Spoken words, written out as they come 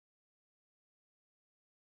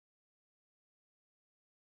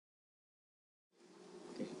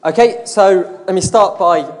Okay, so let me start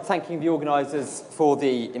by thanking the organisers for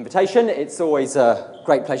the invitation. It's always a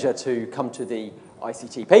great pleasure to come to the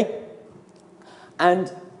ICTP.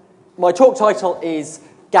 And my talk title is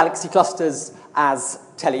Galaxy Clusters as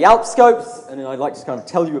Tele-ALP-scopes, and I'd like to kind of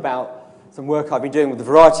tell you about some work I've been doing with a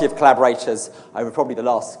variety of collaborators over probably the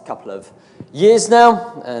last couple of years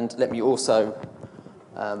now. And let me also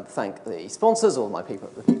thank the sponsors, all the people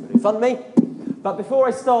who fund me. But before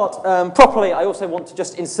I start properly, I also want to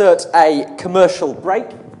just insert a commercial break.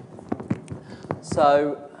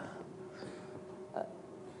 So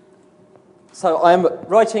I'm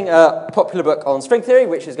writing a popular book on string theory,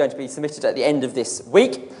 which is going to be submitted at the end of this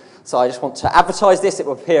week. So I just want to advertise this. It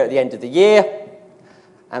will appear at the end of the year.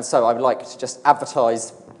 And so I would like to just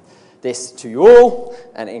advertise this to you all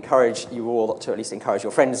and encourage you all to at least encourage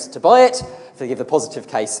your friends to buy it, to give a positive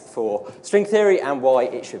case for string theory and why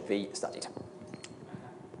it should be studied.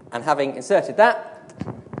 And having inserted that,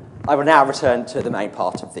 I will now return to the main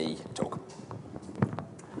part of the talk.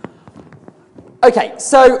 Okay,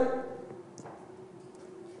 so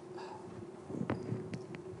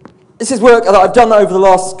this is work that I've done over the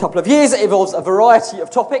last couple of years. It involves a variety of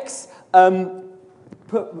topics, unified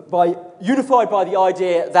by the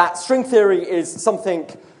idea that string theory is something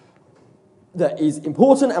that is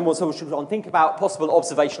important, and also we should think about possible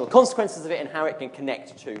observational consequences of it and how it can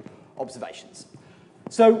connect to observations.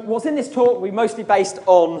 So what's in this talk will be mostly based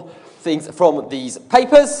on things from these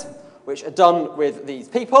papers, which are done with these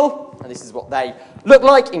people, and this is what they look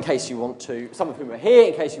like in case you want to, some of whom are here,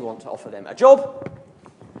 in case you want to offer them a job.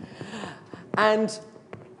 And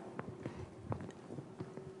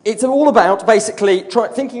it's all about basically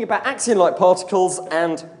thinking about axion-like particles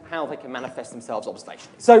and how they can manifest themselves observationally.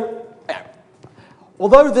 So,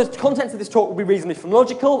 although the contents of this talk will be reasonably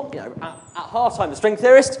phonological, at heart I'm a string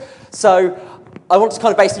theorist, so I want to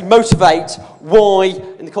kind of basically motivate why,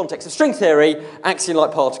 in the context of string theory,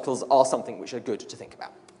 axion-like particles are something which are good to think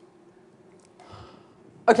about.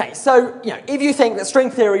 Okay, so, if you think that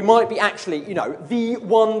string theory might be actually, the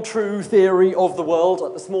one true theory of the world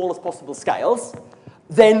at the smallest possible scales,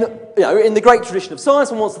 then, in the great tradition of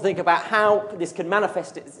science, one wants to think about how this can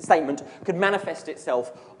manifest statement could manifest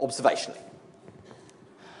itself observationally.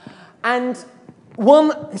 And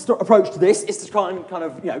one approach to this is to try and kind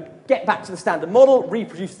of, get back to the standard model,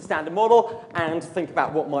 reproduce the standard model, and think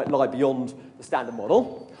about what might lie beyond the standard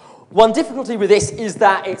model. One difficulty with this is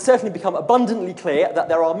that it's certainly become abundantly clear that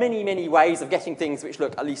there are many, many ways of getting things which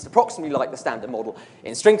look at least approximately like the standard model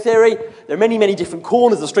in string theory. There are many, many different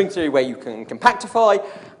corners of string theory where you can compactify,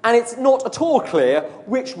 and it's not at all clear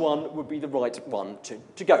which one would be the right one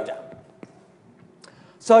to go down.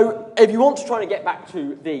 So if you want to try and get back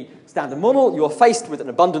to the standard model, you're faced with an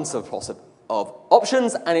abundance of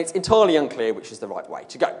options, and it's entirely unclear which is the right way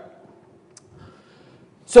to go.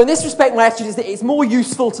 So in this respect, my attitude is that it's more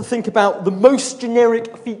useful to think about the most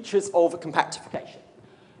generic features of compactification.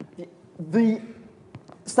 The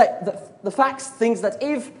facts, things that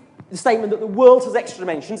if the statement that the world has extra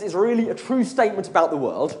dimensions is really a true statement about the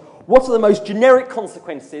world, what are the most generic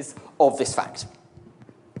consequences of this fact?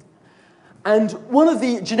 And one of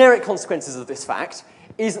the generic consequences of this fact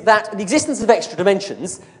is that the existence of extra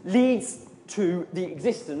dimensions leads to the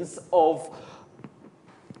existence of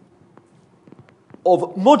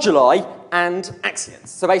moduli and axions.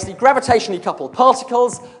 So basically gravitationally coupled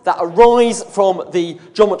particles that arise from the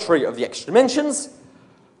geometry of the extra dimensions.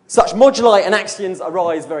 Such moduli and axions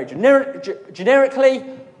arise very generically.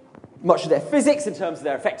 Much of their physics in terms of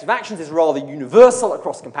their effective actions is rather universal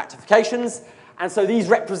across compactifications. And so these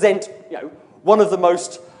represent, one of the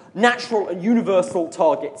most natural and universal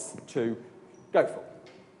targets to go for.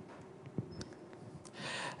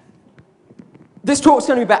 This talk is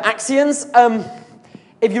going to be about axions.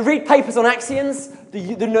 If you read papers on axions,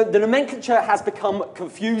 the nomenclature has become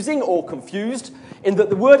confusing or confused in that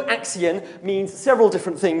the word axion means several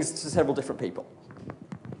different things to several different people.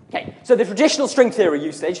 Okay, so the traditional string theory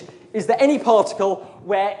usage is that any particle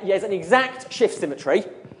where there's an exact shift symmetry,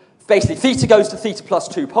 basically theta goes to theta plus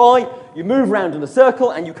 2 pi, you move around in a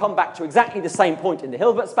circle and you come back to exactly the same point in the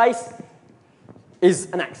Hilbert space, is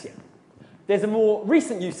an axion. There's a more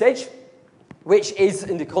recent usage, which is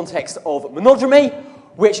in the context of monodromy,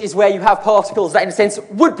 which is where you have particles that, in a sense,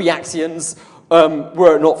 would be axions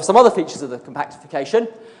were it not for some other features of the compactification.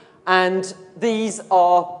 And these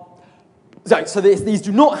are... these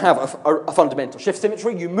do not have a fundamental shift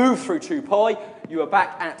symmetry. You move through 2 pi, you are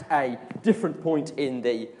back at a different point in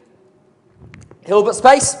the Hilbert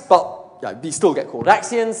space, but these still get called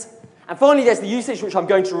axions. And finally, there's the usage which I'm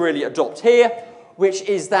going to really adopt here, which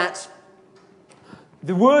is that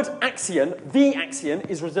The word axion, the axion,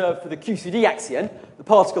 is reserved for the QCD axion, the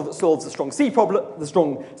particle that solves the strong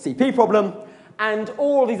CP problem, and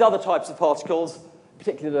all these other types of particles,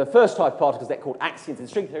 particularly the first type of particles that are called axions in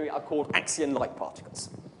string theory, are called axion-like particles.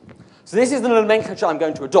 So this is the nomenclature I'm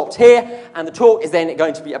going to adopt here, and the talk is then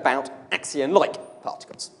going to be about axion-like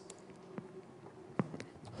particles.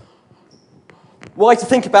 Why to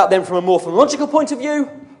think about them from a morphological point of view?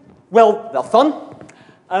 Well, they're fun.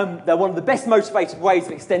 They're one of the best motivated ways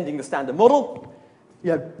of extending the standard model.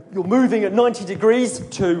 You're moving at 90 degrees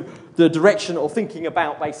to the direction of thinking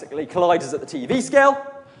about basically colliders at the TeV scale.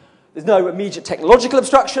 There's no immediate technological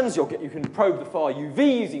obstructions. You can probe the far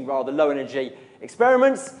UV using rather low energy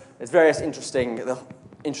experiments. There's various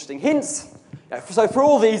interesting hints. So for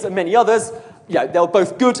all these and many others, they're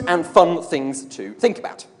both good and fun things to think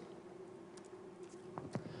about.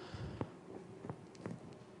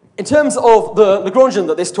 In terms of the Lagrangian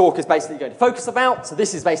that this talk is basically going to focus about, so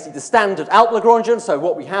this is basically the standard ALP Lagrangian. So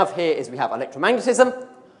what we have here is we have electromagnetism,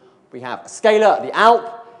 we have a scalar, the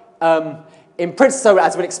ALP. In principle, so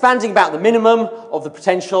as we're expanding about the minimum of the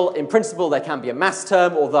potential, in principle there can be a mass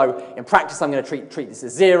term, although in practice I'm going to treat this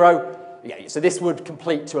as 0. So this would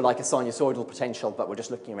complete to like a sinusoidal potential, but we're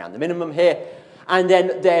just looking around the minimum here. And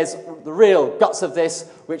then there's the real guts of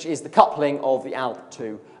this, which is the coupling of the ALP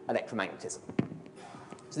to electromagnetism.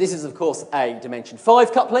 So this is, of course, a dimension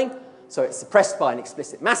 5 coupling, so it's suppressed by an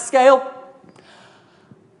explicit mass scale.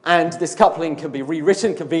 And this coupling can be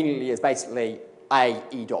rewritten conveniently as basically A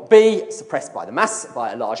E dot B, suppressed by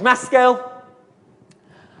a large mass scale.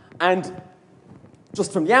 And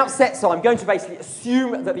just from the outset, so I'm going to basically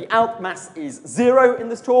assume that the ALP mass is 0 in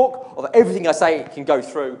this talk, or that everything I say can go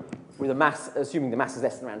through with a mass, assuming the mass is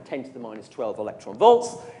less than around 10 to the minus 12 electron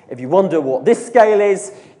volts. If you wonder what this scale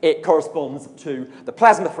is, it corresponds to the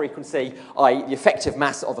plasma frequency, i.e. the effective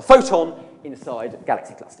mass of a photon inside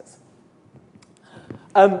galaxy clusters.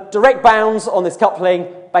 Direct bounds on this coupling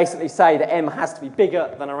basically say that M has to be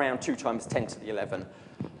bigger than around 2 times 10 to the 11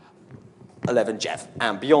 JeV,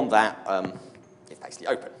 and beyond that, it's basically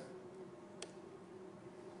open.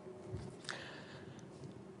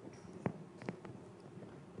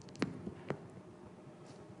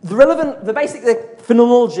 The basic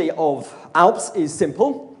phenomenology of ALPs is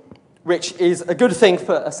simple, which is a good thing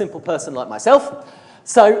for a simple person like myself.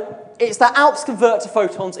 So it's that ALPs convert to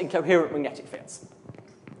photons in coherent magnetic fields.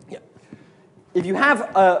 If you have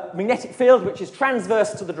a magnetic field which is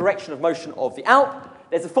transverse to the direction of motion of the ALP,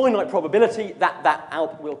 there's a finite probability that that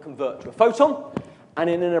ALP will convert to a photon. And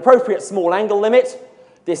in an appropriate small angle limit,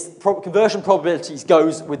 this conversion probability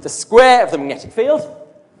goes with the square of the magnetic field,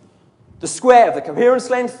 the square of the coherence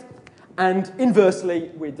length, and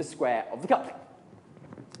inversely with the square of the coupling.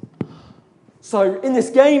 So in this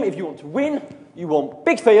game, if you want to win, you want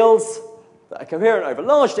big fields that are coherent over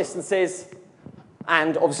large distances,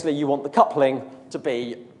 and obviously you want the coupling to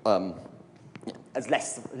be as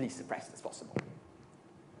least suppressed as possible.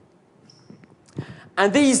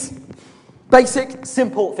 And these basic,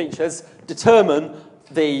 simple features determine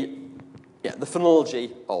the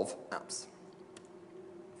phonology of ALPs.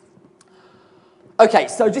 Okay,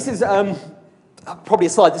 so this is probably a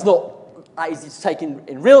slide that's not that easy to take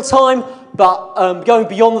in real time, but going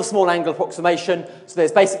beyond the small angle approximation, so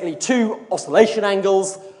there's basically 2 oscillation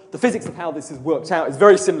angles. The physics of how this is worked out is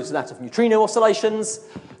very similar to that of neutrino oscillations.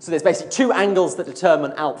 So there's basically 2 angles that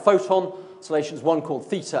determine ALP photon oscillations, one called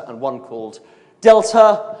theta and one called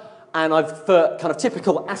delta. And for kind of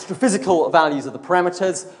typical astrophysical values of the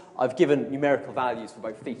parameters, I've given numerical values for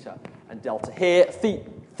both theta and delta here.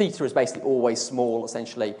 Theta is basically always small,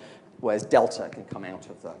 essentially, whereas delta can come out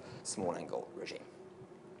of the small angle regime.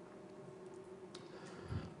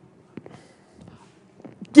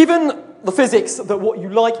 Given the physics that what you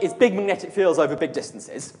like is big magnetic fields over big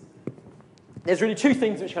distances, there's really 2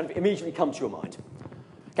 things which kind of immediately come to your mind.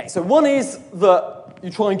 Okay, so one is that you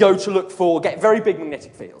try and get very big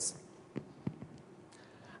magnetic fields.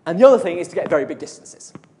 And the other thing is to get very big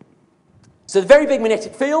distances. So the very big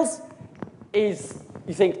magnetic fields is,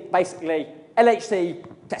 you think, basically LHC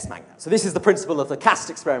test magnet. So this is the principle of the CAST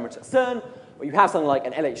experiment at CERN, where you have something like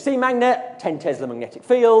an LHC magnet, 10 Tesla magnetic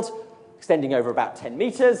field, extending over about 10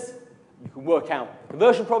 meters. You can work out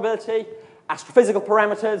conversion probability, astrophysical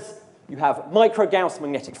parameters. You have micro-Gauss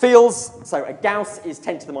magnetic fields. So a Gauss is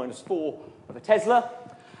 10 to the minus 4 of a Tesla,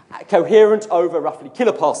 coherent over roughly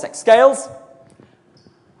kiloparsec scales.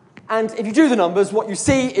 And if you do the numbers, what you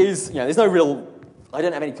see is, there's no real, I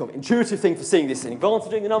don't have any kind of intuitive thing for seeing this in advance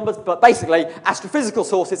of doing the numbers, but basically, astrophysical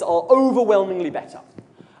sources are overwhelmingly better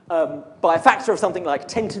by a factor of something like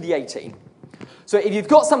 10 to the 18. So if you've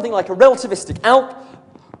got something like a relativistic ALP,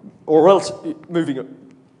 or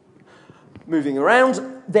moving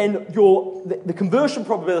around, then the conversion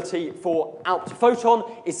probability for ALP to photon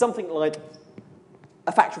is something like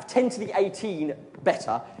a factor of 10 to the 18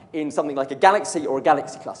 better in something like a galaxy or a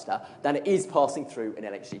galaxy cluster than it is passing through an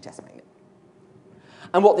LHC test magnet.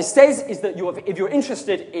 And what this says is that if you're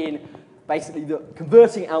interested in basically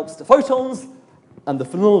converting ALPs to photons and the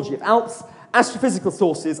phonology of ALPs, astrophysical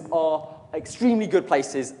sources are extremely good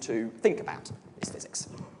places to think about this physics.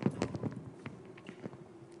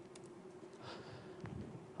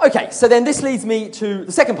 Okay, so then this leads me to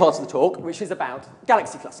the second part of the talk, which is about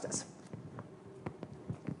galaxy clusters.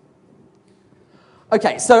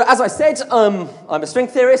 Okay, so as I said, I'm a string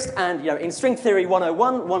theorist, and in string theory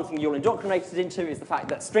 101, one thing you're indoctrinated into is the fact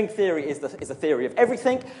that string theory is a theory of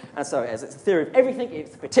everything, and so as it's a theory of everything,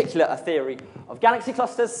 it's particularly a theory of galaxy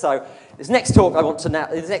clusters. So this next part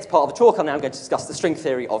of the talk, I'm now going to discuss the string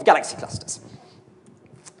theory of galaxy clusters.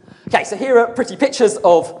 Okay, so here are pretty pictures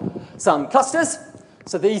of some clusters.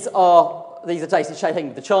 So these are data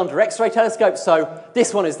taken the Chandra X-ray telescope. So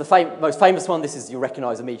this one is the most famous one. This is, you'll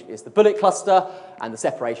recognize immediately, as the bullet cluster and the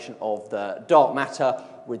separation of the dark matter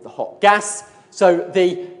with the hot gas. So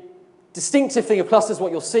the distinctive thing of clusters,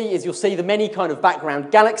 what you'll see is the many kind of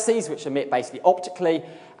background galaxies which emit basically optically,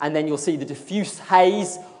 and then you'll see the diffuse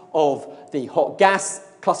haze of the hot gas.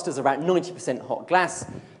 Clusters are about 90% hot gas,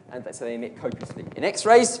 and so they emit copiously in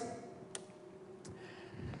X-rays.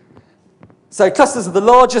 So clusters are the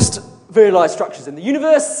largest virialized structures in the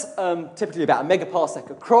universe, typically about a megaparsec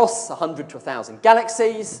across, 100 to 1,000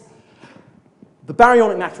 galaxies. The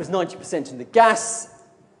baryonic matter is 90% in the gas.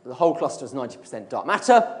 The whole cluster is 90% dark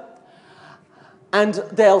matter. And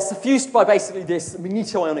they're suffused by basically this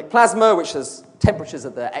magnetoionic plasma, which has temperatures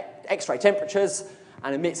at the X-ray temperatures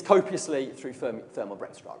and emits copiously through thermal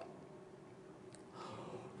bremsstrahlung.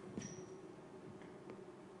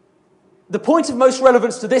 The point of most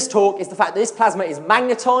relevance to this talk is the fact that this plasma is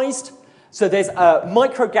magnetized. So there's a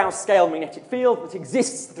micro-Gauss scale magnetic field that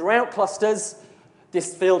exists throughout clusters.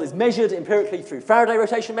 This field is measured empirically through Faraday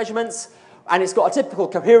rotation measurements, and it's got a typical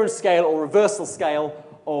coherence scale or reversal scale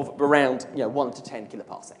of around 1 to 10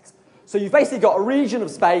 kiloparsecs. So you've basically got a region of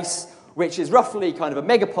space which is roughly kind of a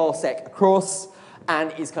megaparsec across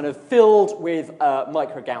and is kind of filled with a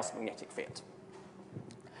micro-Gauss magnetic field.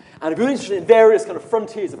 And if you're interested in various kind of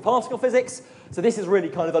frontiers of particle physics, so this is really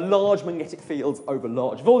kind of a large magnetic fields over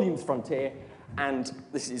large volumes frontier, and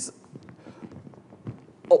this is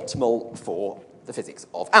optimal for the physics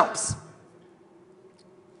of ALPs.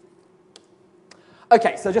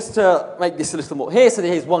 Okay, so just to make this a little more here, so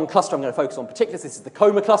here's one cluster I'm going to focus on particularly. This is the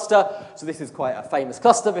Coma cluster. So this is quite a famous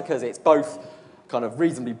cluster because it's both kind of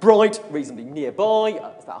reasonably bright, reasonably nearby.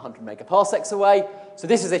 It's about 100 megaparsecs away. So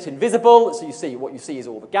this is it in visible. So what you see is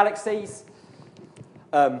all the galaxies.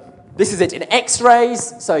 This is it in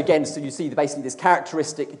X-rays. So again, so you see basically this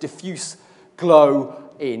characteristic diffuse glow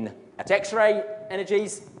at X-ray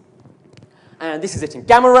energies. And this is it in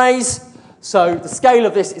gamma rays. So the scale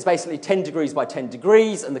of this is basically 10 degrees by 10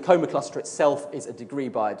 degrees, and the Coma cluster itself is a degree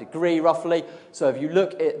by a degree, roughly. So if you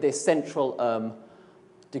look at this central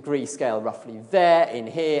degree scale roughly there in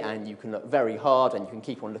here, and you can look very hard, and you can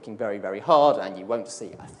keep on looking very, very hard, and you won't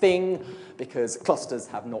see a thing, because clusters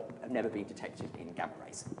have never been detected in gamma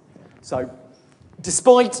rays. So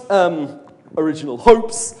despite original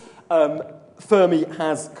hopes, Fermi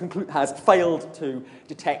has failed to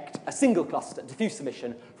detect a single cluster, diffuse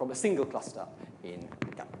emission from a single cluster in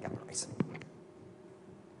gamma rays.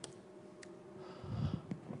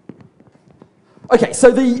 Okay,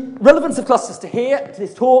 so the relevance of clusters to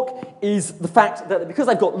this talk, is the fact that because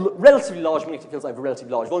they've got relatively large magnetic fields over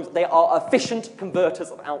relatively large volumes, they are efficient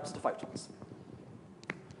converters of ALPs to photons.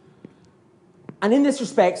 And in this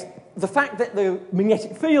respect, the fact that the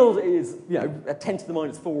magnetic field is, a 10 to the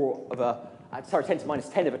minus 4 of a 10 to minus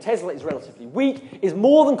 10 of a Tesla is relatively weak, is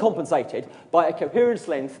more than compensated by a coherence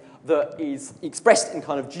length that is expressed in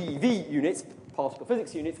kind of GeV units, particle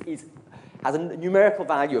physics units, has a numerical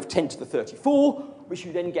value of 10 to the 34, which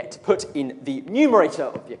you then get to put in the numerator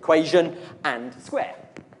of the equation and square.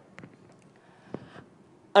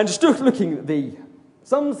 And just looking at the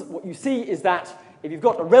sums, what you see is that if you've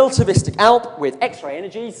got a relativistic ALP with X-ray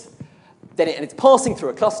energies, and it's passing through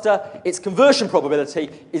a cluster, its conversion probability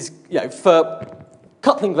is, for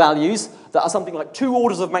coupling values that are something like 2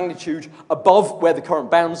 orders of magnitude above where the current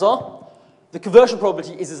bounds are, the conversion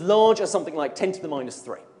probability is as large as something like 10 to the minus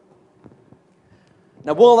 3.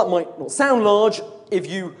 Now, while that might not sound large, if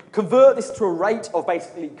you convert this to a rate of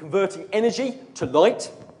basically converting energy to light,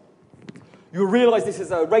 you'll realize this is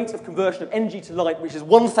a rate of conversion of energy to light which is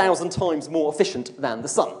 1,000 times more efficient than the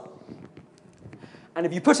sun. And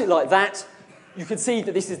if you put it like that, you can see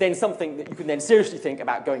that this is then something that you can then seriously think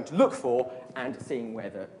about going to look for and seeing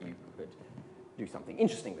whether you could do something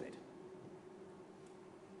interesting with it.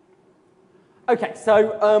 Okay,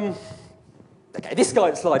 so this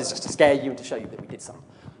slide is just to scare you and to show you that we did some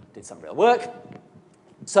real work.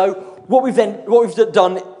 So what we've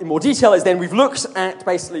done in more detail is then we've looked at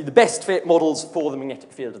basically the best fit models for the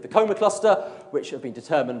magnetic field of the Coma cluster, which have been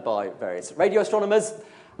determined by various radio astronomers,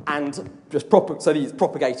 and just so these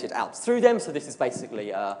propagated out through them. So this is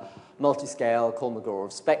basically a multi-scale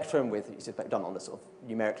Kolmogorov spectrum with it's done on a sort of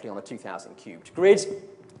numerically on a 2,000 cubed grid,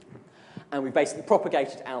 and we basically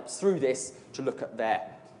propagated out through this to look at their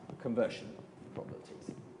conversion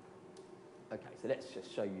probabilities. Okay, so let's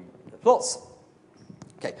just show you the plots.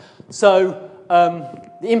 Okay, so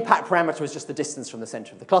the impact parameter is just the distance from the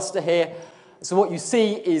center of the cluster here. So what you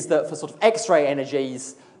see is that for sort of X-ray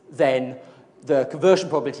energies, then the conversion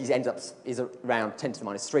probabilities is around 10 to the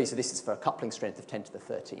minus 3. So this is for a coupling strength of 10 to the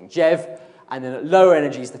 13 GeV. And then at lower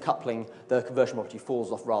energies, the conversion probability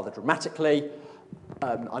falls off rather dramatically.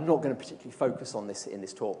 I'm not going to particularly focus on this in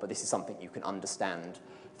this talk, but this is something you can understand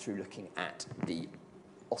through looking at the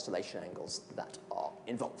oscillation angles that are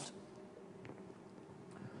involved.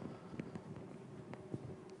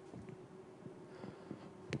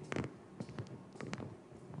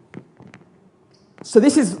 So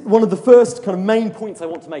this is one of the first kind of main points I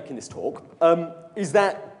want to make in this talk, is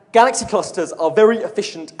that galaxy clusters are very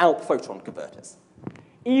efficient ALP photon converters.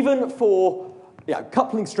 Even for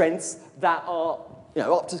coupling strengths that are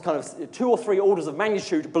up to kind of 2 or 3 orders of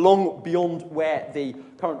magnitude belong beyond where the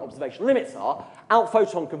current observational limits are, ALP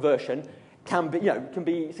photon conversion can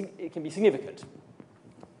be significant.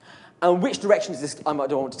 And which direction is this? I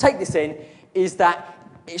don't want to take this in. Is that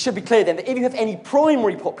it should be clear then that if you have any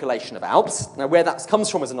primary population of ALPs, now where that comes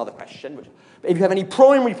from is another question, but if you have any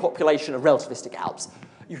primary population of relativistic ALPs,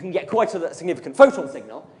 you can get quite a significant photon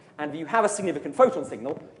signal, and if you have a significant photon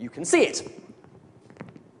signal, you can see it.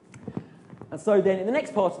 And so then in the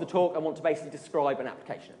next part of the talk, I want to basically describe an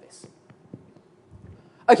application of this.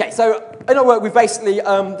 Okay, so in our work, we've basically,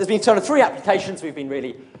 there's been sort of 3 applications we've been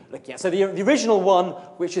really looking at. So the original one,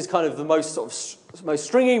 which is kind of the most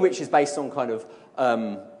stringy, which is based on kind of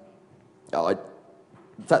in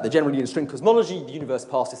fact, the general unit string cosmology, the universe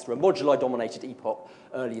passes through a moduli-dominated epoch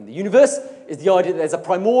early in the universe, is the idea that there's a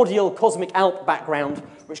primordial cosmic ALP background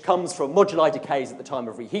which comes from moduli decays at the time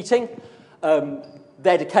of reheating.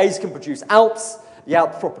 Their decays can produce ALPs. The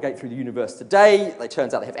ALPs propagate through the universe today. It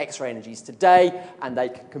turns out they have X-ray energies today, and they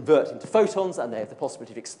can convert into photons, and they have the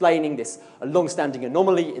possibility of explaining this a long-standing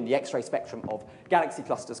anomaly in the X-ray spectrum of galaxy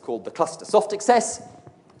clusters called the cluster soft excess.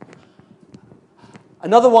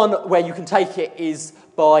 Another one where you can take it is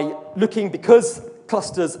by looking, because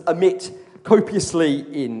clusters emit copiously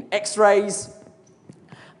in X-rays,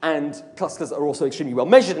 and clusters are also extremely well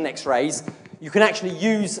measured in X-rays, you can actually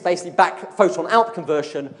use basically back photon ALP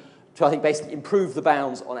conversion to, I think, basically improve the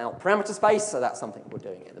bounds on ALP parameter space, so that's something we're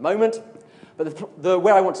doing at the moment. But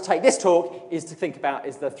where I want to take this talk is to think about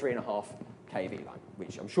is the 3.5 kV line,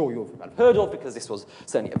 which I'm sure you've heard of because this was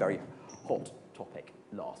certainly a very hot topic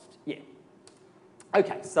last year.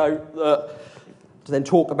 Okay, so to then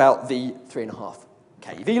talk about the 3.5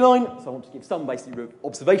 kV line, so I want to give some basically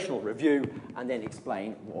observational review and then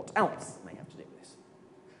explain what ALPs may have to do with this.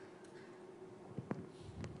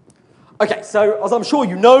 Okay, so as I'm sure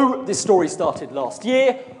you know, this story started last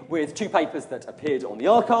year with 2 papers that appeared on the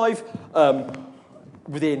archive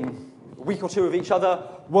within a week or 2 of each other.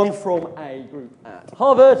 One from a group at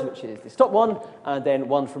Harvard, which is this top one, and then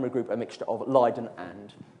one from a mixture of Leiden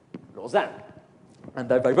and Lausanne. And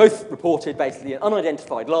they both reported basically an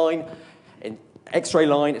unidentified line, an X-ray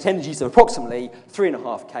line at energies of approximately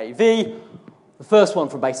 3.5 kV. The first one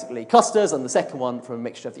from basically clusters, and the second one from a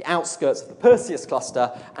mixture of the outskirts of the Perseus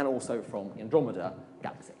cluster and also from Andromeda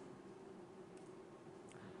galaxy.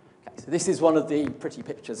 Okay, so this is one of the pretty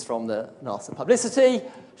pictures from the NASA publicity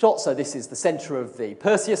shot. So this is the center of the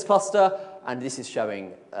Perseus cluster, and this is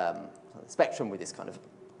showing the spectrum with this kind of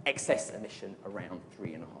excess emission around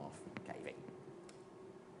 3.5 kV.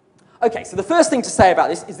 Okay, so the first thing to say about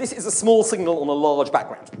this is a small signal on a large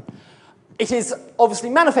background. It is obviously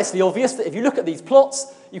manifestly obvious that if you look at these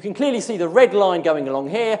plots, you can clearly see the red line going along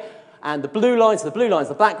here, and the blue line, so the blue line is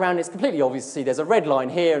the background. It's completely obvious to see there's a red line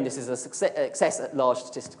here, and this is a excess at large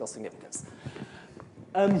statistical significance.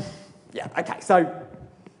 Yeah,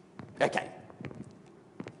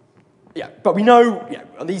 but we know,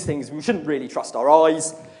 on these things, we shouldn't really trust our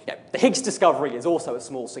eyes. The Higgs discovery is also a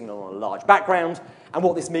small signal on a large background, and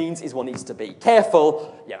what this means is one needs to be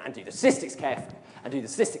careful, and do the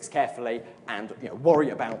statistics carefully, and worry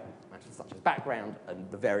about such as background and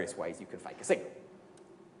the various ways you can fake a signal.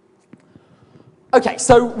 Okay,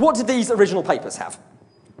 so what did these original papers have?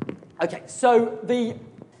 Okay, so the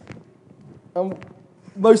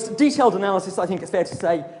most detailed analysis, I think it's fair to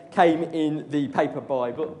say, came in the paper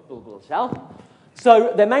by Bulbul et al.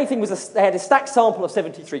 So their main thing was they had a stacked sample of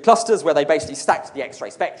 73 clusters where they basically stacked the X-ray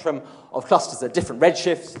spectrum of clusters at different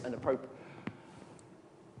redshifts and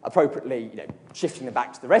appropriately shifting them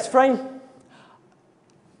back to the rest frame.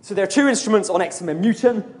 So there are two instruments on XMM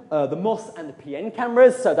Newton, the MOS and the PN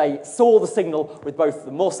cameras. So they saw the signal with both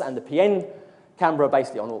the MOS and the PN camera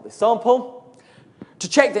basically on all this sample. To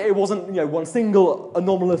check that it wasn't one single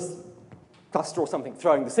anomalous cluster or something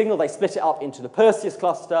throwing the signal, they split it up into the Perseus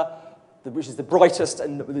cluster, which is the brightest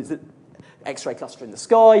and the X-ray cluster in the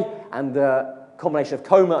sky, and the combination of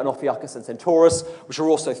Coma and Ophiuchus and Centaurus, which are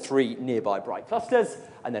also three nearby bright clusters,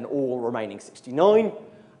 and then all remaining 69.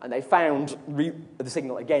 And they found the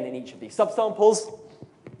signal again in each of these subsamples.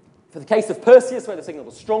 For the case of Perseus, where the signal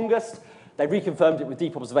was strongest, they reconfirmed it with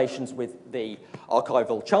deep observations with the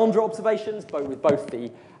archival Chandra observations, with both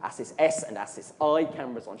the ASIS S and ASIS I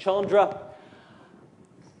cameras on Chandra.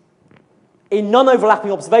 In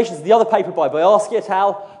non-overlapping observations, the other paper by Boyarsky et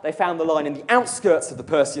al., they found the line in the outskirts of the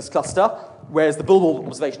Perseus cluster, whereas the Bulbul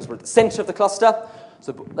observations were at the center of the cluster.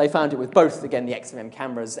 So they found it with both, again, the XMM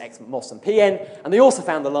cameras, MOS and PN, and they also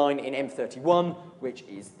found the line in M31, which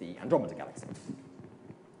is the Andromeda galaxy.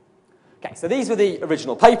 Okay, so these were the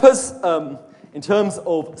original papers. In terms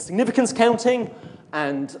of significance counting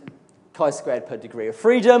and chi-squared per degree of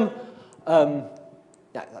freedom, I've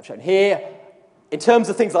shown here. In terms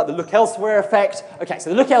of things like the look elsewhere effect, okay, so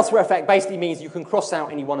the look elsewhere effect basically means you can cross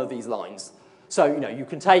out any one of these lines. So, you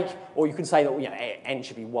can take, or you can say that, n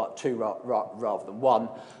should be 2 rather than 1.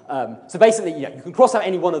 So basically, you can cross out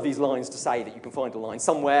any one of these lines to say that you can find a line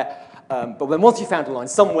somewhere. But then once you've found a line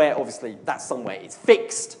somewhere, obviously that somewhere is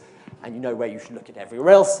fixed, and you know where you should look at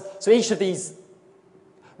everywhere else. So each of these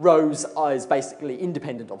rows is basically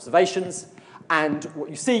independent observations, and what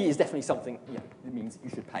you see is definitely something that means you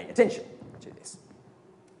should pay attention to this.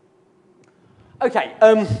 Okay.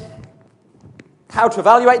 How to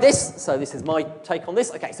evaluate this? So this is my take on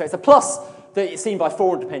this. Okay, so it's a plus that it's seen by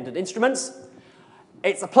 4 independent instruments.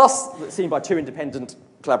 It's a plus that's seen by 2 independent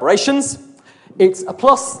collaborations. It's a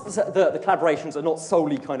plus that the collaborations are not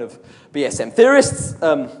solely kind of BSM theorists.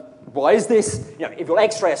 Why is this? If you're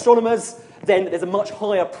X-ray astronomers, then there's a much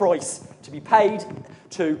higher price to be paid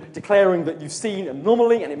to declaring that you've seen an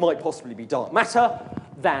anomaly and it might possibly be dark matter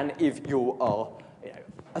than if you are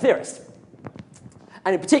a theorist.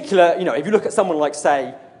 And in particular, if you look at someone like,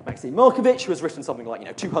 say, Maxim Markovich, who has written something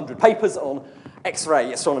like 200 papers on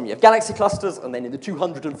X-ray astronomy of galaxy clusters, and then in the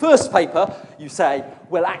 201st paper, you say,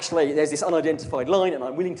 well, actually, there's this unidentified line, and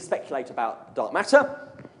I'm willing to speculate about dark matter.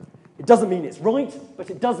 It doesn't mean it's right, but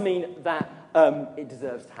it does mean that it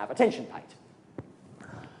deserves to have attention paid.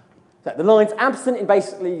 So the line's absent in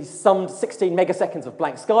basically summed 16 megaseconds of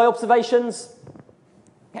blank sky observations.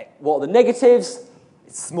 Okay, what are the negatives?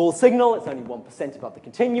 It's a small signal, it's only 1% above the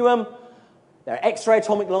continuum. There are X-ray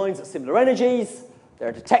atomic lines at similar energies. There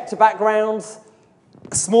are detector backgrounds.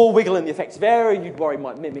 A small wiggle in the effective area you'd worry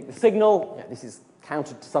might mimic the signal. This is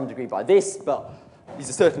countered to some degree by this, but these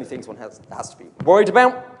are certainly things one has to be worried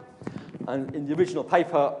about. And in the original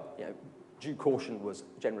paper, due caution was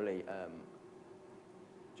generally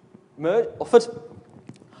offered.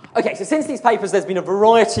 Okay, so since these papers, there's been a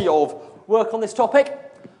variety of work on this topic.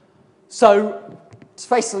 So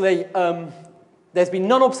basically, there's been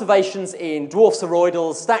non-observations in dwarf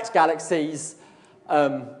spheroidals, stacked galaxies.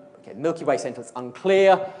 Milky Way center is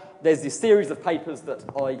unclear. There's this series of papers that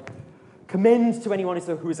I commend to anyone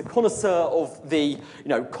who is a connoisseur of the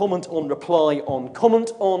comment on, reply on,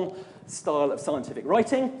 comment on style of scientific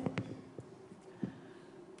writing.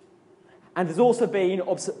 And there's also been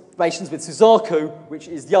observations with Suzaku, which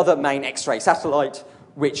is the other main X-ray satellite,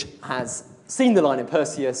 which has seen the line in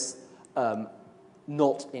Perseus,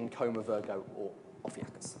 not in Coma, Virgo, or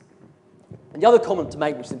Ophiuchus. And the other comment to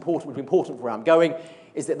make, which is important for where I'm going,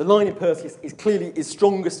 is that the line in Perseus is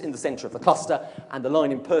strongest in the center of the cluster, and the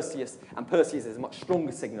line in Perseus is a much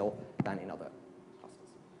stronger signal than in other clusters.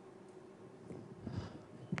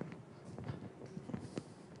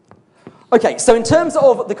 Okay, so in terms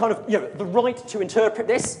of the kind of, the right to interpret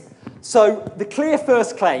this, so the clear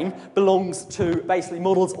first claim belongs to basically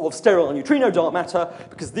models of sterile neutrino dark matter,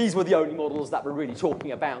 because these were the only models that were really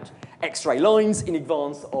talking about X-ray lines in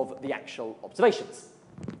advance of the actual observations.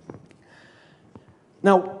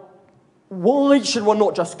 Now, why should one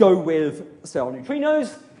not just go with sterile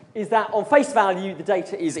neutrinos? Is that on face value, the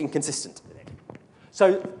data is inconsistent.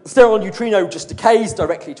 So sterile neutrino just decays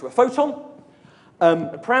directly to a photon.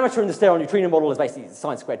 The parameter in the sterile neutrino model is basically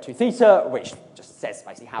sine squared 2 theta, which just says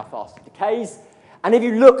basically how fast it decays. And if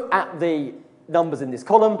you look at the numbers in this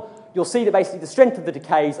column, you'll see that basically the strength of the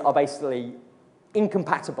decays are basically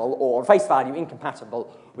incompatible, or on face value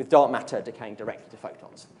incompatible, with dark matter decaying directly to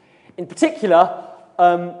photons. In particular,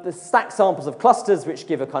 the stacked samples of clusters, which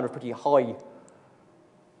give a kind of pretty high,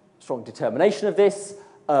 strong determination of this.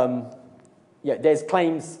 There's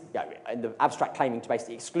claims in the abstract claiming to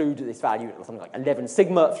basically exclude this value at something like 11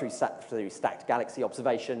 sigma through stacked galaxy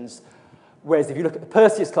observations. Whereas if you look at the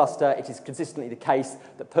Perseus cluster, it is consistently the case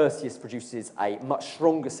that Perseus produces a much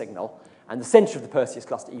stronger signal, and the center of the Perseus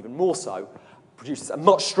cluster even more so, produces a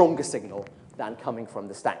much stronger signal than coming from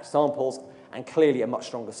the stacked samples, and clearly a much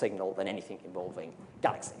stronger signal than anything involving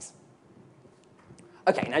galaxies.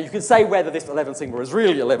 Okay, now you can say whether this 11 sigma is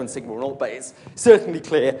really 11 sigma or not, but it's certainly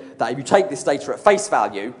clear that if you take this data at face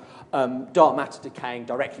value, dark matter decaying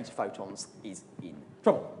directly to photons is in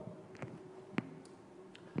trouble.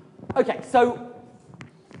 Okay, so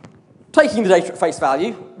taking the data at face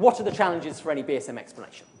value, what are the challenges for any BSM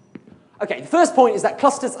explanation? Okay, the first point is that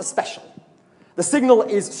clusters are special. The signal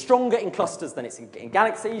is stronger in clusters than it's in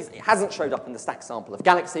galaxies. It hasn't showed up in the stacked sample of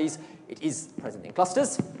galaxies. It is present in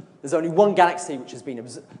clusters. There's only one galaxy which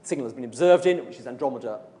signal has been observed in, which is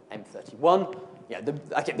Andromeda M31. Yeah,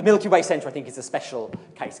 the Milky Way center, I think, is a special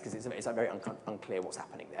case because it's very unclear what's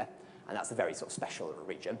happening there, and that's a very sort of special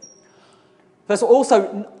region. There's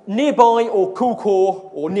also nearby or cool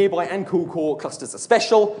core, or nearby and cool core clusters are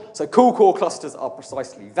special. So cool core clusters are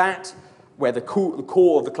precisely that, where the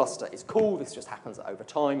core of the cluster is cool. This just happens over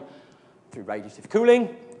time through radiative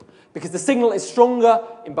cooling. Because the signal is stronger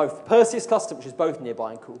in both the Perseus cluster, which is both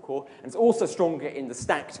nearby and cool core, and it's also stronger in the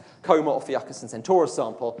stacked Coma, Ophiuchus, and Centaurus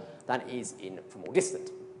sample than it is for more distant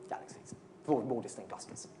galaxies, for more distant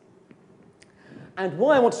clusters. And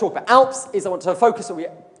why I want to talk about ALPs is I want to focus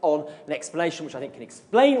on an explanation which I think can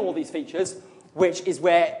explain all these features, which is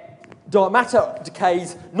where dark matter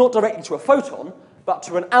decays not directly to a photon, but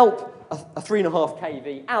to an ALP, a 3.5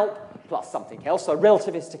 keV ALP, plus something else, so a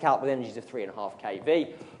relativistic ALP with energies of 3.5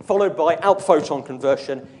 keV, followed by ALP photon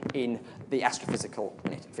conversion in the astrophysical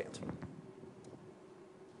magnetic field.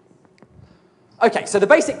 Okay, so the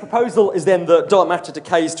basic proposal is then that dark matter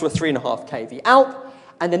decays to a 3.5 keV ALP,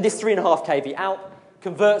 and then this 3.5 keV ALP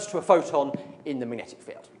converts to a photon in the magnetic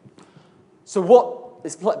field. So what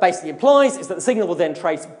this basically implies is that the signal will then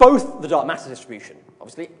trace both the dark matter distribution,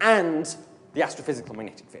 obviously, and the astrophysical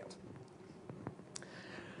magnetic field.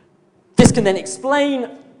 This can then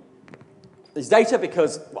explain these data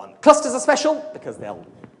because, one, clusters are special, because they're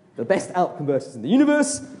the best ALP converters in the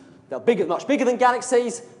universe. They're much bigger than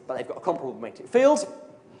galaxies, but they've got a comparable magnetic field,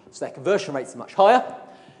 so their conversion rates are much higher.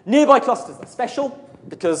 Nearby clusters are special,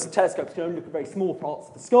 because telescopes can only look at very small parts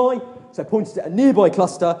of the sky. So pointed at a nearby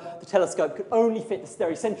cluster, the telescope could only fit the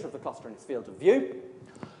very center of the cluster in its field of view.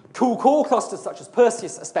 Cool core clusters such as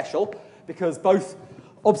Perseus are special, because both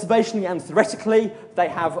observationally and theoretically, they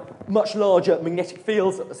have much larger magnetic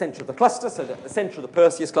fields at the center of the cluster, so that at the center of the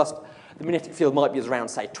Perseus cluster, the magnetic field might be around,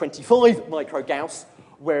 say, 25 microgauss,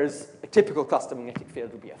 whereas a typical cluster magnetic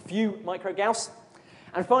field would be a few microgauss.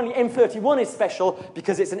 And finally, M31 is special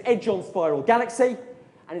because it's an edge-on spiral galaxy,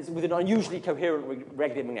 and it's with an unusually coherent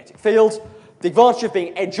regular magnetic field. The advantage of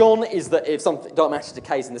being edge-on is that if dark matter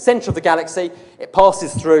decays in the center of the galaxy, it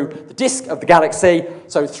passes through the disk of the galaxy,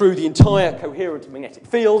 so through the entire coherent magnetic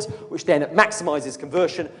field, which then maximizes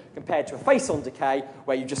conversion compared to a face-on decay,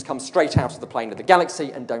 where you just come straight out of the plane of the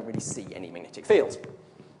galaxy and don't really see any magnetic field.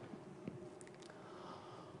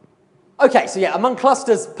 Okay, so yeah, among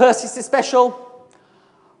clusters, Perseus is special.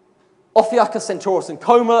 Ophiuchus, Centaurus, and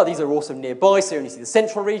Coma, these are also nearby, so you only see the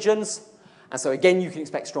central regions. And so again, you can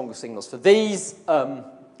expect stronger signals for these.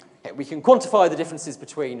 We can quantify the differences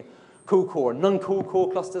between cool core and non-cool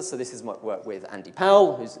core clusters. So this is my work with Andy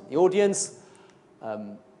Powell, who's in the audience.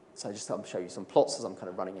 So just to show you some plots as I'm kind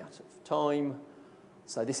of running out of time.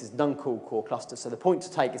 So this is non-cool core clusters. So the point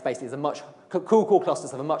to take is basically cool core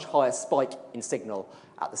clusters have a much higher spike in signal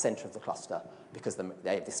at the center of the cluster because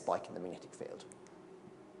they have this spike in the magnetic field.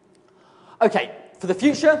 Okay, for the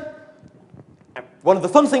future, one of the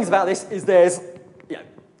fun things about this is there's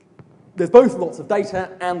both lots of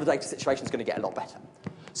data and the data situation is going to get a lot better.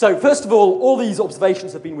 So first of all these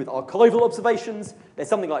observations have been with archival observations. There's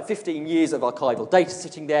something like 15 years of archival data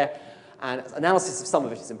sitting there, and analysis of some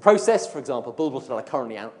of it is in process. For example, Bulbul are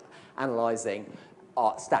currently analysing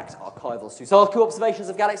stacked archival Suzaku observations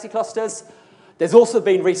of galaxy clusters. There's also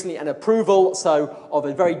been recently an approval of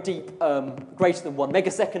a very deep, greater than 1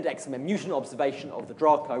 megasecond XMM Newton observation of the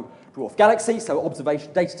Draco dwarf galaxy. So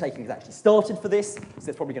observation data taking has actually started for this. So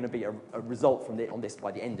there's probably going to be a result on this by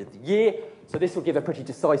the end of the year. So this will give a pretty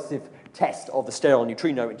decisive test of the sterile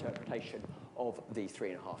neutrino interpretation of the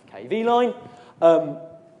 3.5 kV line.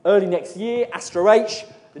 Early next year, Astro H,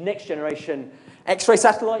 the next generation X-ray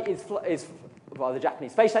satellite the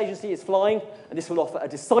Japanese Space Agency is flying, and this will offer a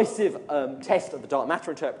decisive test of the dark matter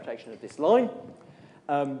interpretation of this line.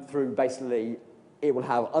 Through basically, it will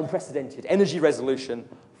have unprecedented energy resolution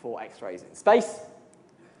for X-rays in space.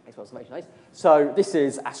 So this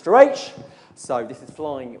is Astro H. So this is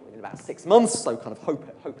flying in about 6 months. So kind of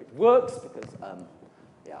hope it works because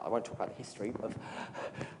I won't talk about the history of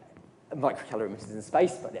microcalorimeters in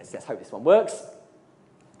space, but let's hope this one works.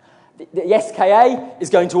 The SKA is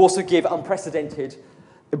going to also give unprecedented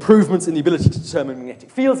improvements in the ability to determine magnetic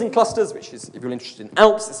fields in clusters, which is, if you're interested in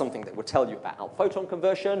ALPs, is something that will tell you about ALP photon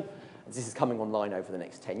conversion. This is coming online over the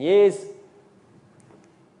next 10 years.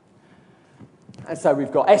 And so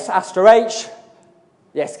we've got Astro H,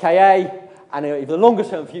 the SKA, and in the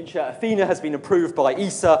longer-term future, Athena has been approved by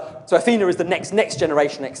ESA. So Athena is the next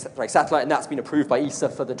generation X-ray satellite, and that's been approved by ESA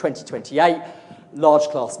for the 2028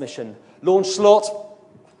 large-class mission launch slot.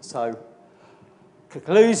 So,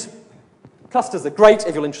 concludes, clusters are great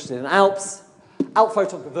if you're interested in ALPs. ALP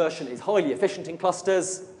photon conversion is highly efficient in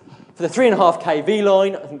clusters. For the 3.5 kV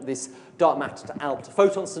line, I think this dark matter to ALP to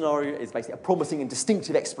photon scenario is basically a promising and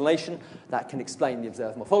distinctive explanation that can explain the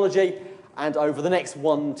observed morphology. And over the next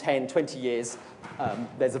 1, 10, 20 years,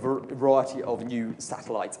 there's a variety of new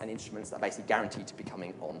satellites and instruments that are basically guaranteed to be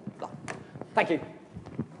coming online. Thank you.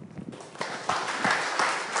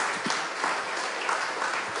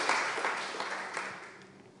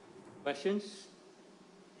 Questions?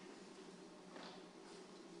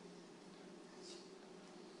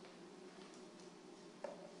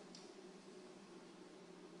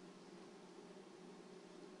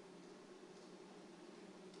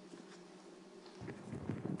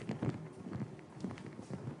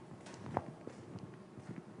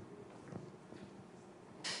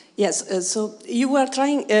 Yes, so you were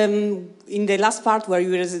trying, in the last part where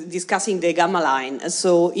you were discussing the gamma line,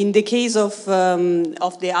 so in the case of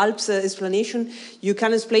the ALPS explanation, you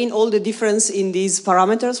can explain all the difference in these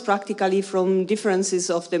parameters practically from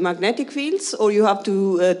differences of the magnetic fields, or you have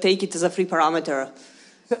to take it as a free parameter?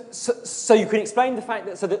 So you can explain the fact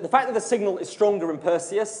that, the fact that the signal is stronger in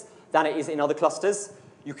Perseus than it is in other clusters,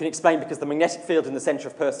 you can explain because the magnetic field in the center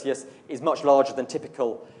of Perseus is much larger than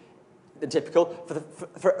typical. For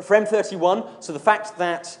M31, so the fact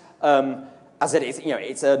that, as it is,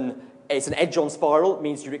 it's an edge-on spiral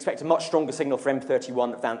means you'd expect a much stronger signal for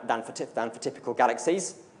M31 than for typical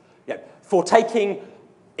galaxies. For taking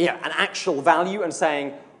an actual value and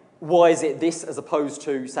saying, why is it this as opposed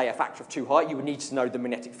to, say, a factor of 2 high, you would need to know the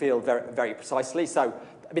magnetic field very, very precisely. So,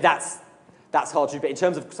 I mean, that's hard to do. But in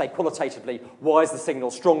terms of, say, qualitatively, why is the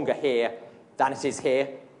signal stronger here than it is here?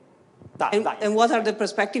 And what are the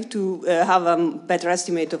perspectives to have a better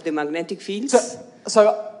estimate of the magnetic fields?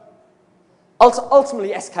 So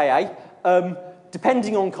ultimately, SKA,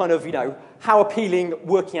 depending on kind of, how appealing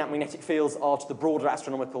working out magnetic fields are to the broader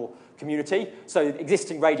astronomical community. So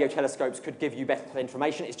existing radio telescopes could give you better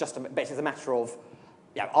information. It's just it's a matter of,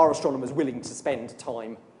 are astronomers willing to spend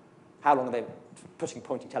time? How long are they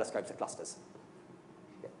pointing telescopes at clusters?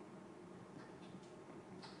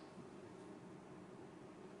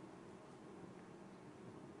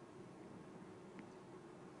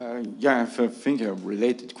 I think a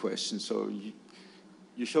related question. So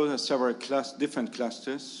you showed us several different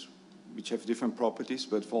clusters which have different properties,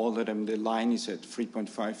 but for all of them the line is at 3.5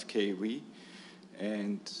 kV.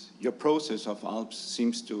 And your process of ALPS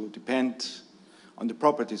seems to depend on the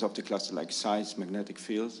properties of the cluster, like size, magnetic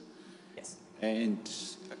fields. Yes. And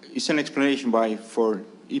is an explanation why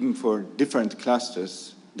even for different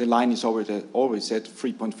clusters, the line is always at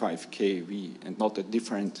 3.5 kV and not at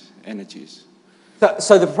different energies?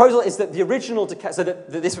 So the proposal is that the original decay, so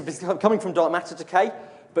that this would be coming from dark matter decay,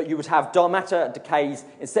 but you would have dark matter decays,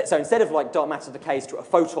 so instead of like dark matter decays to a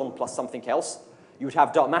photon plus something else, you would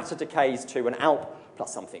have dark matter decays to an ALP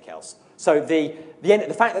plus something else. So the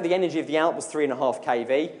fact that the energy of the ALP was 3.5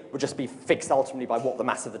 kV would just be fixed ultimately by what the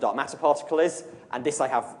mass of the dark matter particle is, and this I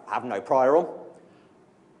have no prior on.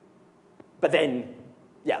 But then,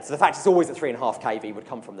 so the fact it's always at 3.5 kV would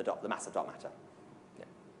come from the mass of dark matter.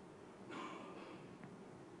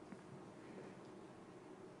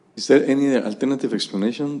 Is there any alternative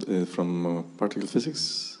explanation from particle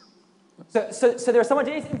physics? So there are some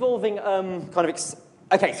ideas involving kind of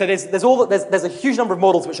Okay, so there's a huge number of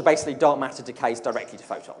models which are basically dark matter decays directly to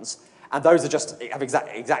photons, and those are just have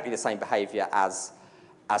exactly the same behavior as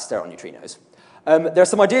sterile neutrinos. There are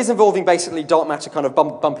some ideas involving basically dark matter kind of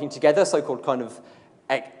bumping together, so-called kind of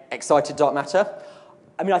excited dark matter.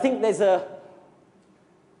 I mean, I think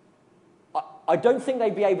I don't think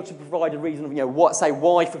they'd be able to provide a reason of,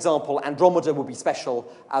 why, for example, Andromeda would be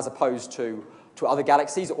special as opposed to other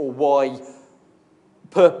galaxies, or why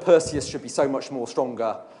Perseus should be so much more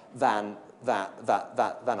stronger than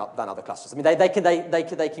other clusters. I mean,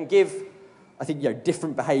 they can give, I think,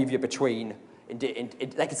 different behavior between. They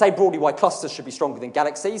can say broadly why clusters should be stronger than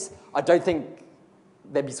galaxies. I don't think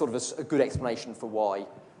there'd be sort of a good explanation for why,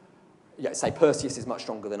 say, Perseus is much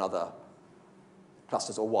stronger than other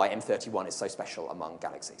clusters, or why M31 is so special among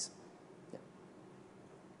galaxies. Yeah.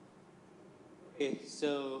 Okay,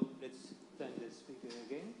 so let's turn the speaker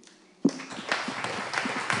again.